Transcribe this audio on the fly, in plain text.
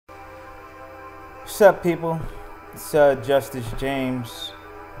What's up, people? It's Justice James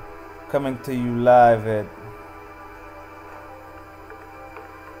coming to you live at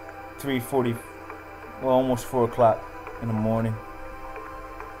 3:40, well, almost 4 o'clock in the morning.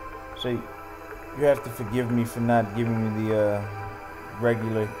 So you have to forgive me for not giving you the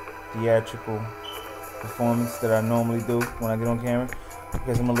regular theatrical performance that I normally do when I get on camera,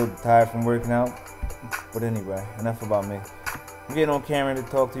 because I'm a little tired from working out. But anyway, enough about me. I'm getting on camera to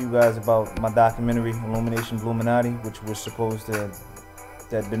talk to you guys about my documentary, Illumination Blueminatti, which was supposed to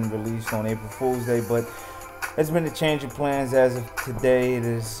have been released on April Fool's Day, but there's been a change of plans as of today. It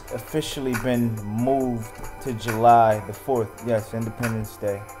has officially been moved to July the 4th. Yes, Independence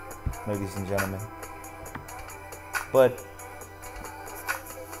Day, ladies and gentlemen. But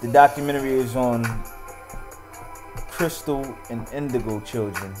the documentary is on crystal and indigo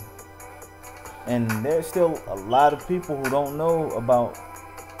children. And there's still a lot of people who don't know about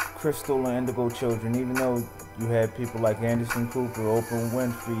crystal and indigo children, even though you have people like Anderson Cooper, Oprah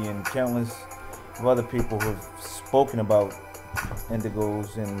Winfrey, and countless of other people who have spoken about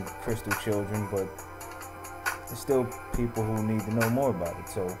indigos and crystal children, but there's still people who need to know more about it.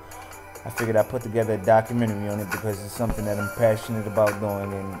 So I figured I'd put together a documentary on it because it's something that I'm passionate about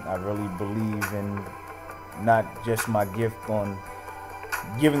doing, and I really believe in not just my gift on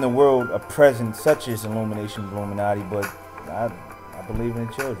giving the world a present such as Illumination Blueminatti, but I believe in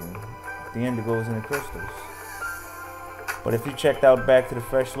the children, the indigos and the crystals. But if you checked out Back to the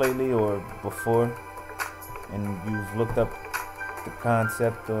Fresh lately or before, and you've looked up the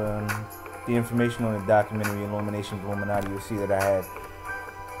concept or the information on the documentary Illumination Blueminatti, you'll see that I had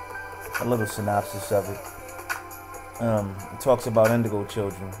a little synopsis of it. It talks about indigo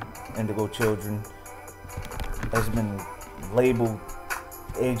children. Indigo children has been labeled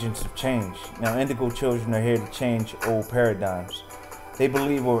agents of change. Now, indigo children are here to change old paradigms. They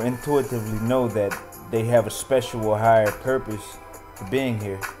believe or intuitively know that they have a special or higher purpose for being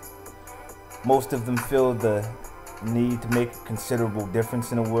here. Most of them feel the need to make a considerable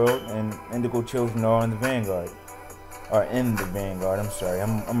difference in the world, and indigo children are in the vanguard. I'm sorry,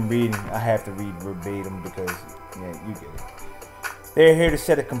 I'm reading. I have to read verbatim because, yeah, you get it. They're here to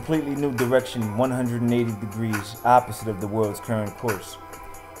set a completely new direction, 180 degrees opposite of the world's current course.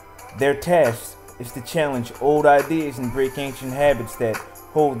 Their task is to challenge old ideas and break ancient habits that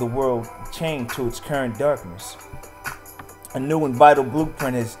hold the world chained to its current darkness. A new and vital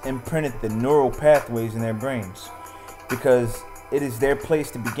blueprint has imprinted the neural pathways in their brains, because it is their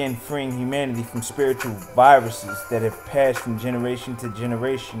place to begin freeing humanity from spiritual viruses that have passed from generation to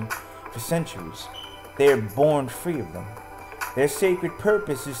generation for centuries. They are born free of them. Their sacred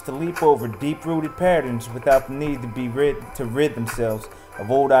purpose is to leap over deep-rooted patterns without the need to rid themselves of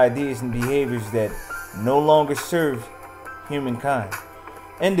old ideas and behaviors that no longer serve humankind.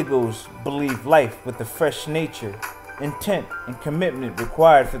 Indigos believe life with the fresh nature, intent, and commitment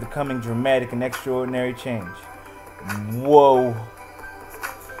required for the coming dramatic and extraordinary change. Whoa.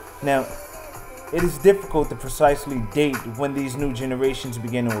 Now, it is difficult to precisely date when these new generations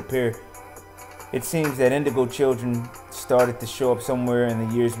begin to appear. It seems that indigo children started to show up somewhere in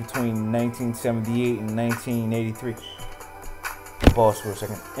the years between 1978 and 1983. Pause for a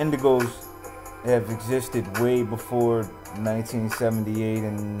second. Indigos have existed way before 1978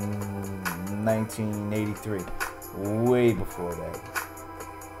 and 1983. Way before that.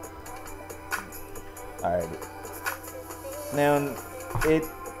 Alright. Now, it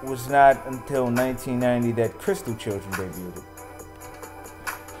was not until 1990 that crystal children debuted.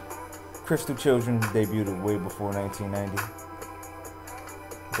 Crystal children debuted way before 1990.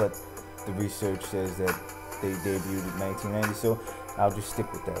 But the research says that they debuted in 1990, so I'll just stick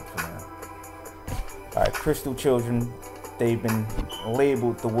with that for now. Alright, crystal children, they've been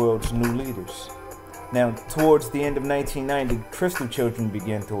labeled the world's new leaders. Now, towards the end of 1990, crystal children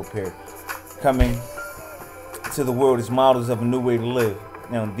began to appear, coming to the world as models of a new way to live.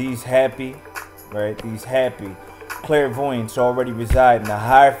 Now, these happy clairvoyants already reside in a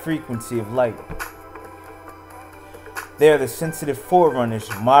higher frequency of light. They are the sensitive forerunners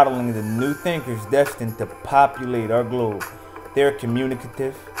modeling the new thinkers destined to populate our globe. They are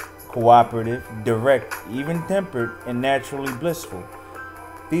communicative, cooperative, direct, even-tempered, and naturally blissful.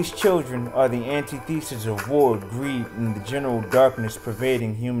 These children are the antithesis of war, greed, and the general darkness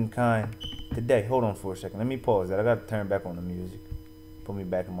pervading humankind today. Hold on for a second. Let me pause that. I got to turn back on the music. Put me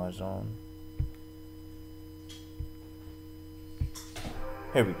back in my zone.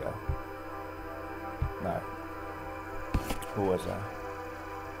 Here we go. Alright. Who was I?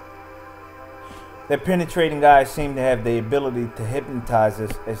 Their penetrating eyes seem to have the ability to hypnotize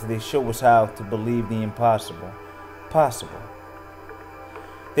us as they show us how to believe the impossible possible.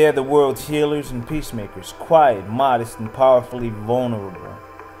 They are the world's healers and peacemakers, quiet, modest, and powerfully vulnerable.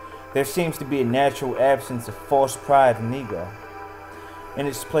 There seems to be a natural absence of false pride and ego. In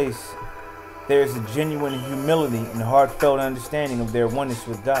its place, there is a genuine humility and heartfelt understanding of their oneness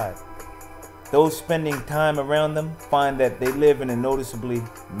with God. Those spending time around them find that they live in a noticeably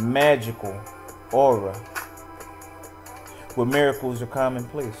magical aura where miracles are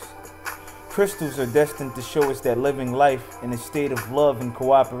commonplace. Crystals are destined to show us that living life in a state of love and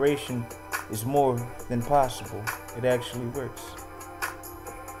cooperation is more than possible. It actually works.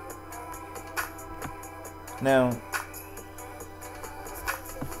 Now,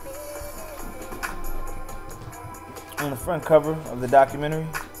 on the front cover of the documentary,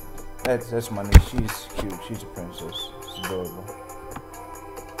 that's my niece. She's cute. She's a princess. She's adorable.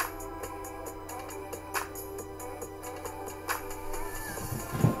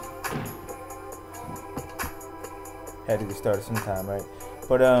 Had to get started sometime, right?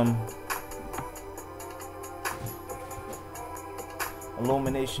 But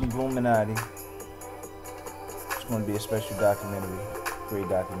Illumination Blueminatti. It's going to be a special documentary. Great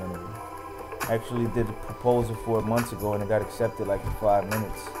documentary. I actually did a proposal for it months ago and it got accepted like in 5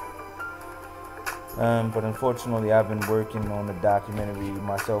 minutes. But unfortunately, I've been working on the documentary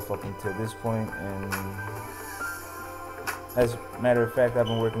myself up until this point, and as a matter of fact, I've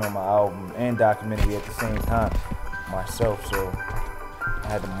been working on my album and documentary at the same time myself, so I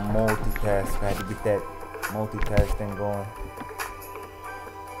had to multitask. I had to get that multitask thing going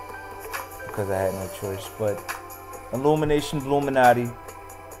because I had no choice. But Illumination Blueminatti,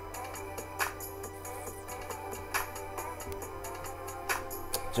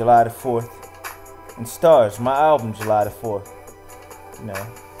 July the 4th. And stars, my album, July the 4th. You know,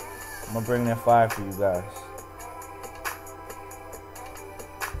 I'm gonna bring that fire for you guys.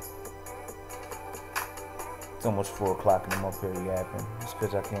 It's almost 4 o'clock and I'm up here yapping. It's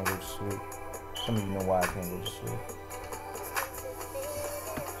because I can't go to sleep. Some of you know why I can't go to sleep.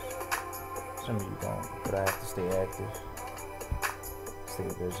 Some of you don't, but I have to stay active, stay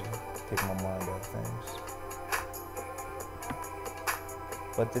busy, take my mind off things.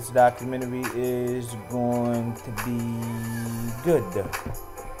 But this documentary is going to be good.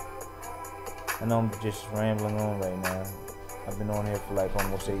 I know I'm just rambling on right now. I've been on here for like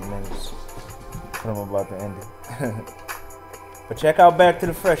almost 8 minutes, but I'm about to end it. But check out Back to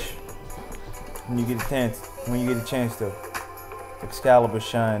the Fresh when you get a chance. When you get a chance to. Excalibur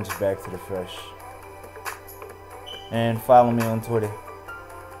shines Back to the Fresh. And follow me on Twitter.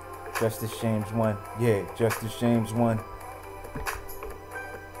 Justis James 1. Yeah, Justis James 1.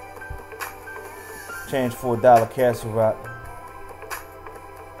 Change for $1 Castle Rock.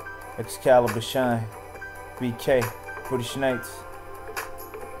 Excalibur Shine. BK. British Knights.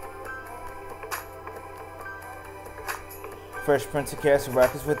 Fresh Prince of Castle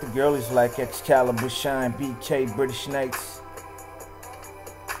Rock is what the girlies like. Excalibur Shine. BK. British Knights.